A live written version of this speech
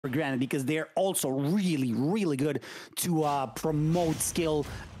for granted because they're also really, really good to promote skill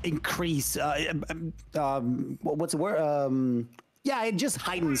increase. What's the word? Yeah, it just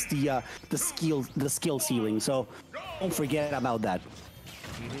heightens the skill ceiling. So don't forget about that.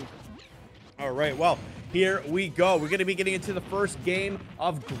 All right, well, here we go. We're going to be getting into the first game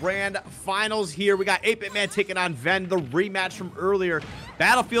of Grand Finals here. We got 8BitMan taking on Ven, the rematch from earlier.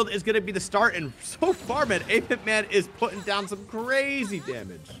 Battlefield is going to be the start, and so far, man, 8BitMan is putting down some crazy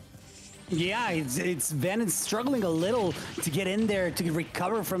damage. Yeah, it's Ven is struggling a little to get in there to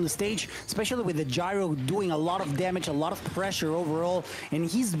recover from the stage, especially with the gyro doing a lot of damage, a lot of pressure overall, and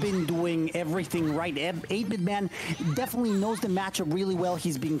he's been doing everything right. 8BitMan definitely knows the matchup really well.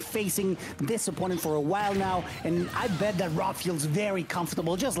 He's been facing this opponent for a while now, and I bet that Rob feels very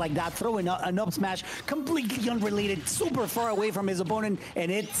comfortable, just like that, throwing an up smash, completely unrelated, super far away from his opponent,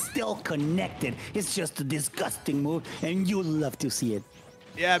 and it's still connected. It's just a disgusting move, and you'll love to see it.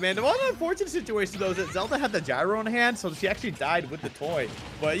 Yeah, man, the one unfortunate situation, though, is that Zelda had the gyro in hand, so she actually died with the toy.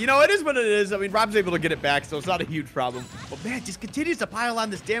 But, you know, it is what it is. I mean, Rob's able to get it back, so it's not a huge problem. But, man, just continues to pile on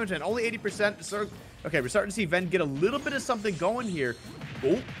this damage, man. Only 80%. So, okay, we're starting to see Ven get a little bit of something going here.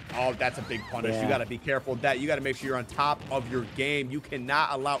 Oh, that's a big punish. Yeah. You got to be careful with that. You got to make sure you're on top of your game. You cannot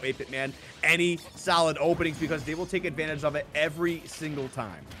allow 8BitMan any solid openings because they will take advantage of it every single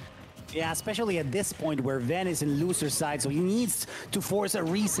time. Yeah, especially at this point where Ven is in loser side, so he needs to force a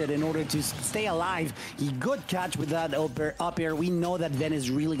reset in order to stay alive. He good catch with that up air. We know that Ven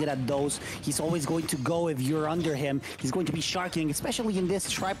is really good at those. He's always going to go if you're under him. He's going to be sharking, especially in this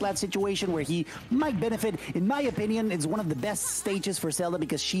triplat situation where he might benefit. In my opinion, it's one of the best stages for Zelda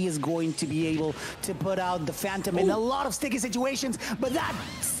because she is going to be able to put out the Phantom in a lot of sticky situations, but that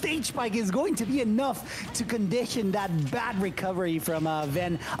stage spike is going to be enough to condition that bad recovery from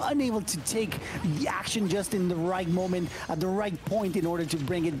Ven, unable to take the action just in the right moment at the right point in order to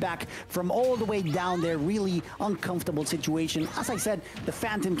bring it back from all the way down there. Really uncomfortable situation. As I said, the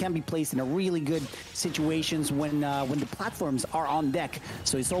Phantom can be placed in a really good situations when the platforms are on deck.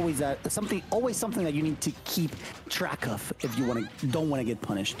 So it's always something that you need to keep track of if you don't want to get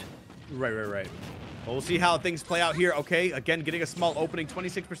punished. Right. Well, we'll see how things play out here. Okay, again, getting a small opening,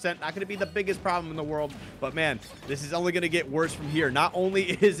 26%. Not going to be the biggest problem in the world, but man, this is only going to get worse from here. Not only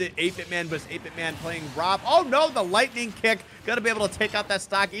is it 8BitMan, but it's 8BitMan playing Rob. Oh no, the lightning kick. Got to be able to take out that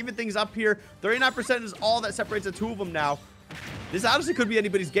stock. Even things up here. 39% is all that separates the two of them now. This honestly could be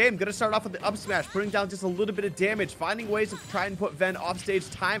anybody's game. Going to start off with the up smash, putting down just a little bit of damage, finding ways to try and put Ven off stage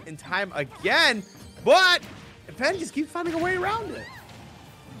time and time again, but Ven just keeps finding a way around it.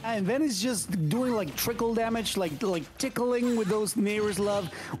 And Ven is just doing like trickle damage, like tickling with those Neighbor's Love.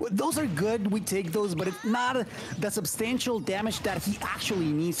 Those are good, we take those, but it's not the substantial damage that he actually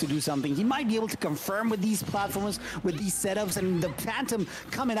needs to do something. He might be able to confirm with these platforms, with these setups, and the Phantom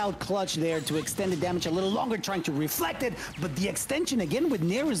coming out clutch there to extend the damage a little longer, trying to reflect it. But the extension again with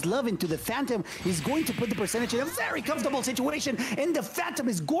Neighbor's Love into the Phantom is going to put the percentage in a very comfortable situation, and the Phantom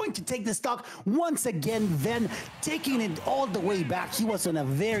is going to take the stock once again. Ven taking it all the way back. He was on a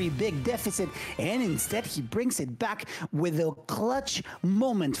very big deficit, and instead he brings it back with a clutch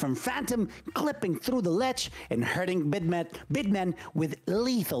moment from Phantom clipping through the ledge and hurting 8BitMan with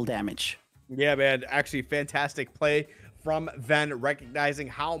lethal damage. Yeah, man, actually fantastic play from Ven, recognizing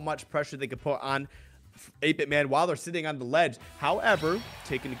how much pressure they could put on 8BitMan while they're sitting on the ledge. However,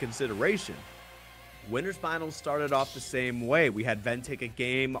 take into consideration, Winners Finals started off the same way. We had Ven take a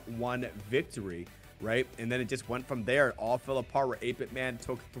game 1 victory, right? And then it just went from there. It all fell apart where 8BitMan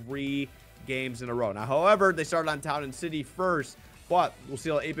took 3 games in a row. Now, however, they started on Town and City first, but we'll see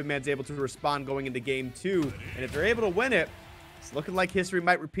how 8BitMan's able to respond going into game 2. And if they're able to win it, it's looking like history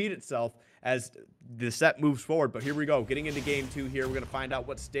might repeat itself as the set moves forward. But here we go. Getting into game 2 here. We're going to find out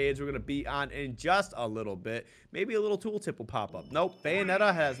what stage we're going to be on in just a little bit. Maybe a little tooltip will pop up. Nope.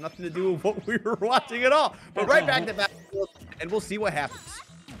 Bayonetta has nothing to do with what we were watching at all. But right back to Battlefield, and we'll see what happens.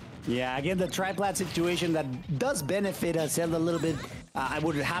 Yeah, again, the triplat situation that does benefit Zelda a little bit. I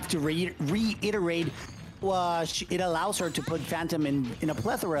would have to reiterate. It allows her to put Phantom in a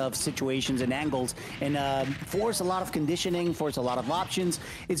plethora of situations and angles and force a lot of conditioning, force a lot of options.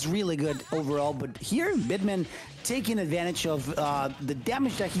 It's really good overall. But here, 8BitMan taking advantage of the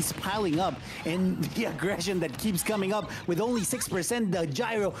damage that he's piling up and the aggression that keeps coming up with only 6%. The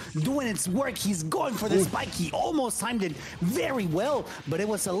gyro doing its work. He's going for the spike. He almost timed it very well, but it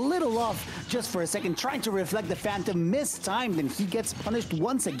was a little off just for a second. Trying to reflect the Phantom, mistimed, and he gets punished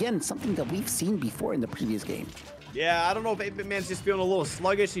once again. Something that we've seen before in the previous previous game. Yeah, I don't know if 8BitMan's just feeling a little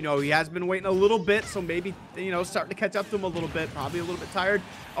sluggish. You know, he has been waiting a little bit, so maybe, you know, starting to catch up to him a little bit. Probably a little bit tired.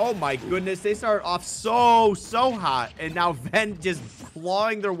 Oh, my goodness. They started off so hot, and now Ven just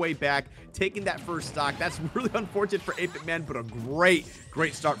clawing their way back, taking that first stock. That's really unfortunate for 8BitMan, but a great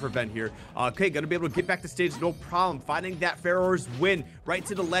start for Ven here. Okay, gonna be able to get back to stage, no problem. Finding that Pharaoh's win right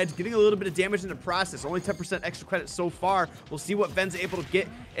to the ledge, getting a little bit of damage in the process. Only 10% extra credit so far. We'll see what Ven's able to get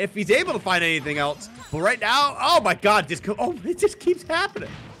if he's able to find anything else. But right now, oh my God, it just keeps happening.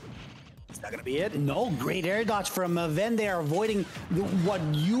 It's not gonna be it. No, great air dodge from Ven there, avoiding what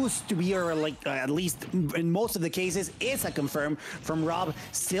used to be, or like at least in most of the cases, is a confirm from Rob.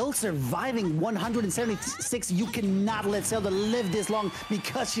 Still surviving 176. You cannot let Zelda live this long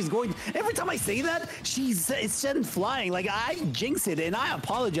because she's going. Every time I say that, it's sudden flying. Like, I jinx it, and I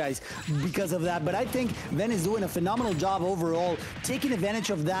apologize because of that. But I think Ven is doing a phenomenal job overall, taking advantage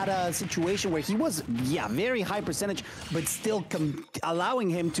of that situation where he was, yeah, very high percentage, but still allowing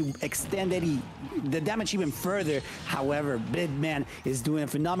him to extend the damage even further. However, 8BitMan is doing a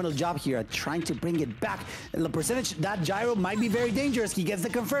phenomenal job here at trying to bring it back. The percentage, that gyro might be very dangerous. He gets the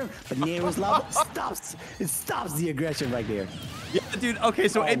confirm, but Neroslav stops the aggression right there. Yeah, dude. Okay,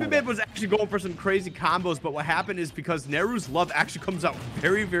 so 8BitMan was actually going for some crazy combos, but what happened is because Neru's love actually comes out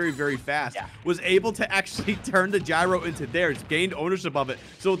very fast, was able to actually turn the gyro into theirs, gained ownership of it.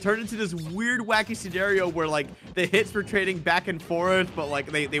 So it turned into this weird, wacky scenario where, like, the hits were trading back and forth, but, like,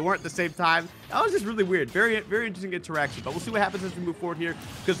 they weren't at the same time. That was just really weird. Very interesting interaction. But we'll see what happens as we move forward here,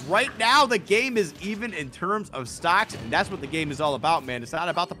 because right now the game is even in terms of stocks, and that's what the game is all about, man. It's not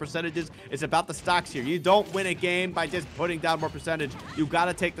about the percentages. It's about the stocks here. You don't win a game by just putting down more percentage. You got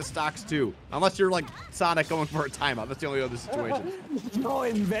to take the stocks too, unless you're like Sonic going for a timeout. That's the only other situation. No,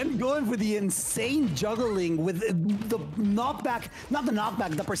 and Ven going for the insane juggling with the knockback, not the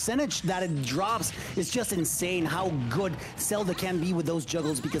knockback, the percentage that it drops is just insane. How good Zelda can be with those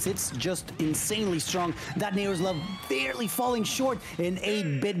juggles, because it's just insanely strong. That Neroslav barely falling short, and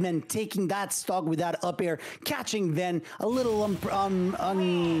 8BitMan taking that stock with that up air, catching Ven a little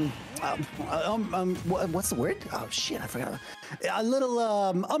what's the word? Oh shit, I forgot. A little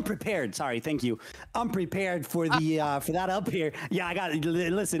unprepared. Sorry, thank you. Unprepared for the for that up here. Yeah, I got it.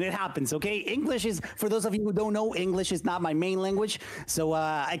 Listen, it happens. Okay, English is, for those of you who don't know, English is not my main language. So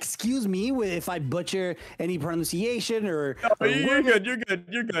excuse me if I butcher any pronunciation or. No, you're good.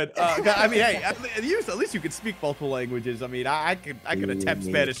 You're good. I mean, hey, at least you can speak multiple languages. I mean, I could attempt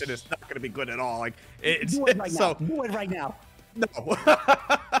Spanish, and it's not going to be good at all. Like, it's do it right now. Do it right now. No.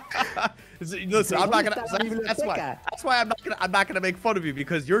 Listen, I'm not gonna. That's why I'm not gonna make fun of you,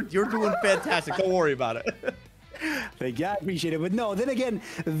 because you're doing fantastic. Don't worry about it. Thank you, I appreciate it. But no, then again,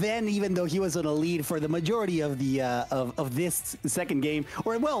 even though he was on a lead for the majority of the of this second game,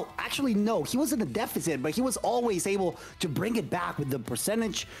 or well, actually no, he was in a deficit, but he was always able to bring it back with the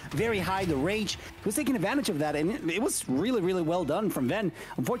percentage very high, the rage. He was taking advantage of that, and it was really well done from Ven.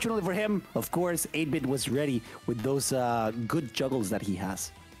 Unfortunately for him, of course, 8-Bit was ready with those good juggles that he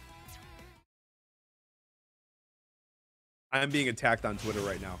has. I'm being attacked on Twitter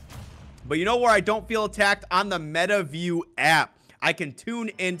right now. But you know where I don't feel attacked? On the MetaView app. I can tune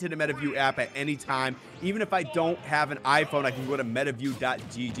into the MetaView app at any time. Even if I don't have an iPhone, I can go to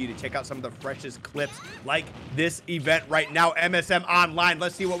metaview.gg to check out some of the freshest clips like this event right now. MSM Online.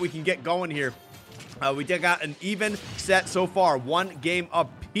 Let's see what we can get going here. We got an even set so far. 1 game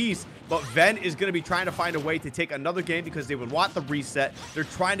apiece. But Ven is going to be trying to find a way to take another game because they would want the reset. They're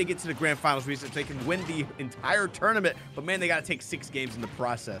trying to get to the Grand Finals reset so they can win the entire tournament. But man, they got to take 6 games in the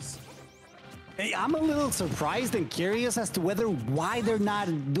process. Hey, I'm a little surprised and curious as to why they're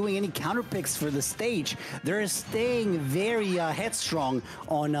not doing any counter picks for the stage. They're staying very headstrong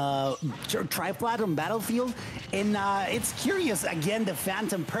on Tri-Platinum Battlefield, and it's curious. Again, the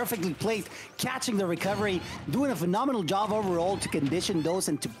Phantom perfectly placed, catching the recovery, doing a phenomenal job overall to condition those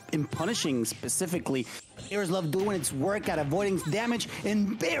and in punishing specifically. Players love doing its work at avoiding damage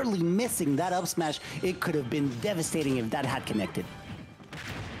and barely missing that up smash. It could have been devastating if that had connected.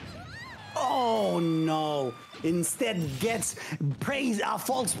 Oh no! Instead gets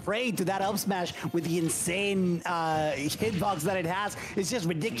falls prey to that up smash with the insane hitbox that it has. It's just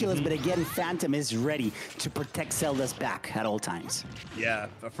ridiculous, but again, Phantom is ready to protect Zelda's back at all times. Yeah,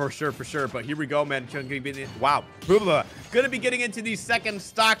 for sure. But here we go, man. Wow. Gonna be getting into these second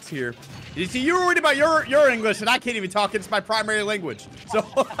stocks here. You see, you're worried about your English, and I can't even talk. It's my primary language. So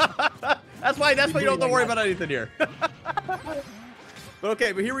that's why you don't have to worry about anything here.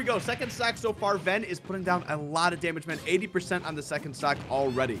 Okay, but here we go. Second stock so far. Ven is putting down a lot of damage, man. 80% on the second stock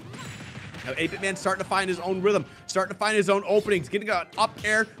already. Now, 8BitMan starting to find his own rhythm, starting to find his own openings, getting an up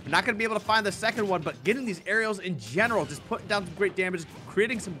air. We're not going to be able to find the second one, but getting these aerials in general, just putting down some great damage,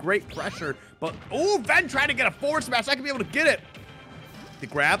 creating some great pressure. But, oh, Ven trying to get a forward smash. I can be able to get it. The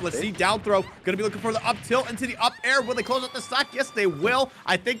grab, let's see, down throw. Gonna be looking for the up tilt into the up air. Will they close out the stock? Yes, they will.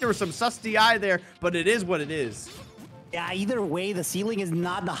 I think there was some sus DI there, but it is what it is. Yeah, either way, the ceiling is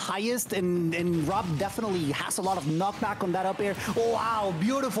not the highest, and Rob definitely has a lot of knockback on that up air. Oh, wow,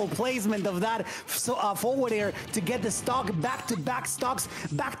 beautiful placement of that forward air to get the stock, back-to-back stocks,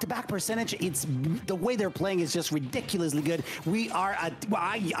 back-to-back percentage. It's the way they're playing is just ridiculously good. We are at, well,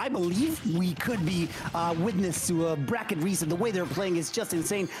 I believe we could be witness to a bracket reset. The way they're playing is just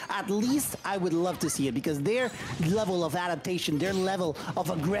insane. At least I would love to see it, because their level of adaptation, their level of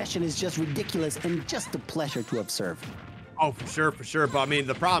aggression is just ridiculous and just a pleasure to observe. Oh, for sure, for sure. But I mean,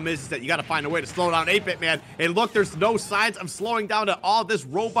 the problem is that you got to find a way to slow down 8BitMan. And look, there's no signs of slowing down at all. This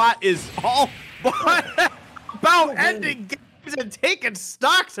robot is all about ending games and taking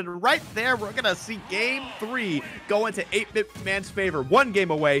stocks. And right there, we're going to see game 3 go into 8BitMan's favor. 1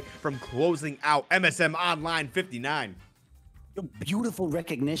 game away from closing out MSM Online 59. Beautiful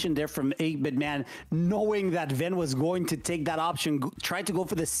recognition there from 8BitMan, knowing that Ven was going to take that option, tried to go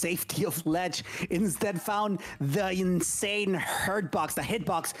for the safety of ledge, instead found the insane hurtbox, the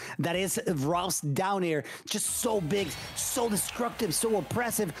hitbox that is Rob's down air. Just so big, so destructive, so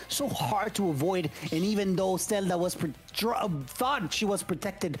oppressive, so hard to avoid. And even though Zelda was thought she was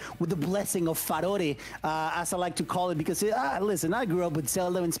protected with the blessing of Farore, as I like to call it, because listen, I grew up with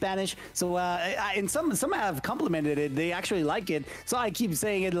Zelda in Spanish, so and some have complimented it. They actually like it, so I keep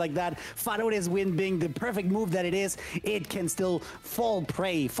saying it like that. Farore's win being the perfect move that it is, it can still fall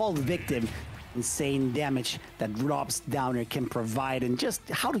victim. Insane damage that Rob's downer can provide, and just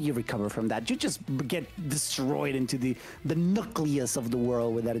how do you recover from that? You just get destroyed into the nucleus of the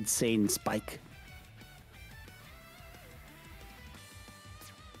world with that insane spike.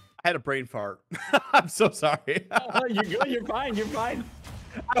 I had a brain fart. I'm so sorry. You're good. You're fine. You're fine.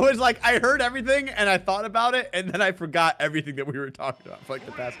 I was like, I heard everything and I thought about it, and then I forgot everything that we were talking about for like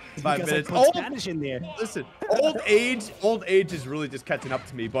the past 5 minutes. I put Spanish in there. Listen, old age is really just catching up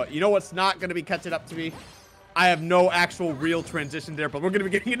to me. But you know what's not going to be catching up to me? I have no actual real transition there, but we're going to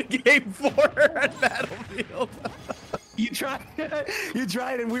be getting into game 4 at Battlefield. You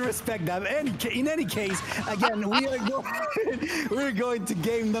tried, and we respect that. In any case, again, we're going to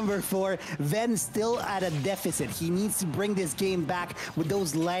game number 4. Ven still at a deficit. He needs to bring this game back with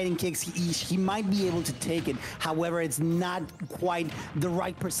those lightning kicks. He might be able to take it. However, it's not quite the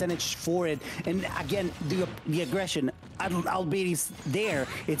right percentage for it. And again, the aggression, albeit he's there,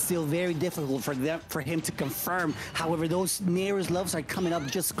 it's still very difficult for him to confirm. However, those nearest loves are coming up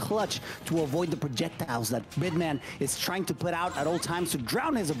just clutch to avoid the projectiles that 8BitMan is trying to put out at all times to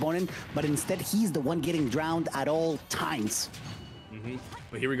drown his opponent, but instead he's the one getting drowned at all times.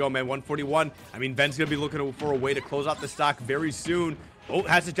 But here we go, man. 141. I mean, Ven's gonna be looking for a way to close out the stock very soon. Oh,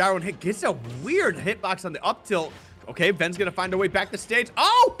 has a gyro and hit, gets a weird hitbox on the up tilt. Okay, Ven's gonna find a way back to stage.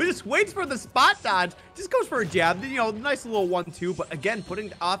 Oh, just waits for the spot dodge. Just goes for a jab. You know, nice little 1-2. But again,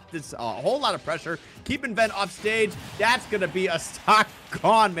 putting off this whole lot of pressure, keeping Ven off stage. That's gonna be a stock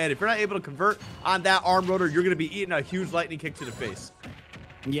gone, man. If you're not able to convert on that arm rotor, you're gonna be eating a huge lightning kick to the face.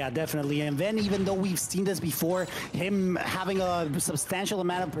 Yeah, definitely. And then, even though we've seen this before, him having a substantial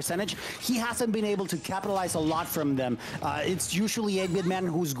amount of percentage, he hasn't been able to capitalize a lot from them. It's usually 8BitMan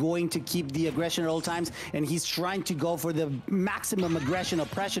who's going to keep the aggression at all times, and he's trying to go for the maximum aggression,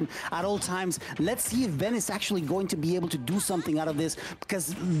 oppression at all times. Let's see if Ven is actually going to be able to do something out of this,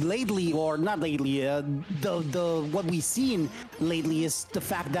 because lately, or not lately, what we've seen lately is the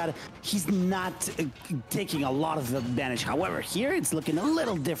fact that he's not taking a lot of advantage. However, here it's looking a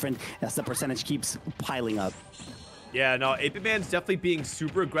little different as the percentage keeps piling up. Yeah, no, 8BitMan's definitely being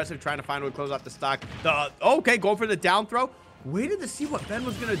super aggressive, trying to find a way to close out the stock. Okay, going for the down throw. Waited to see what Ven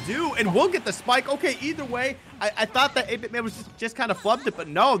was going to do, and we'll get the spike. Okay, either way, I thought that 8BitMan was just kind of flubbed it, but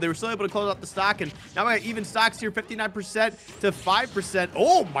no, they were still able to close out the stock, and now I got even stocks here, 59% to 5%.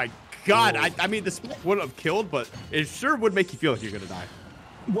 Oh my God, I mean, the spike wouldn't have killed, but it sure would make you feel like you're going to die.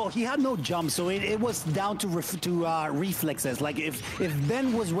 Well, he had no jump, so it was down to reflexes. Like if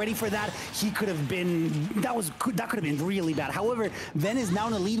Ven was ready for that, he could have been. That could have been really bad. However, Ven is now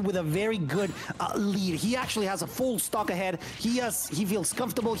in the lead with a very good lead. He actually has a full stock ahead. He feels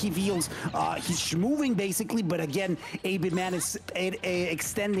comfortable. He feels he's moving basically. But again, 8BitMan is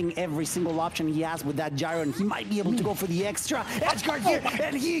extending every single option he has with that gyro, and he might be able to go for the extra edge guard here,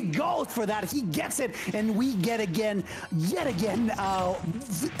 and he goes for that. He gets it, and we get yet again.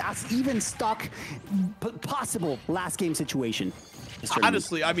 As even stock possible last game situation.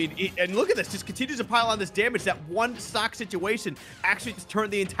 Honestly, I mean, and look at this, just continues to pile on this damage. That one stock situation actually just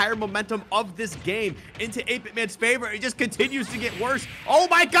turned the entire momentum of this game into 8BitMan's favor. It just continues to get worse. Oh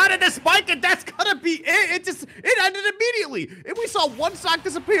my god, and the spike, and that's gonna be it. It ended immediately. And we saw one stock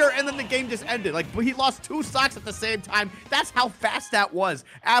disappear, and then the game just ended. Like, he lost 2 stocks at the same time. That's how fast that was.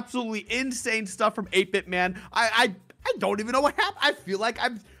 Absolutely insane stuff from 8BitMan. I don't even know what happened. I feel like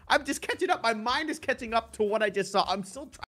I'm just catching up. My mind is catching up to what I just saw. I'm still trying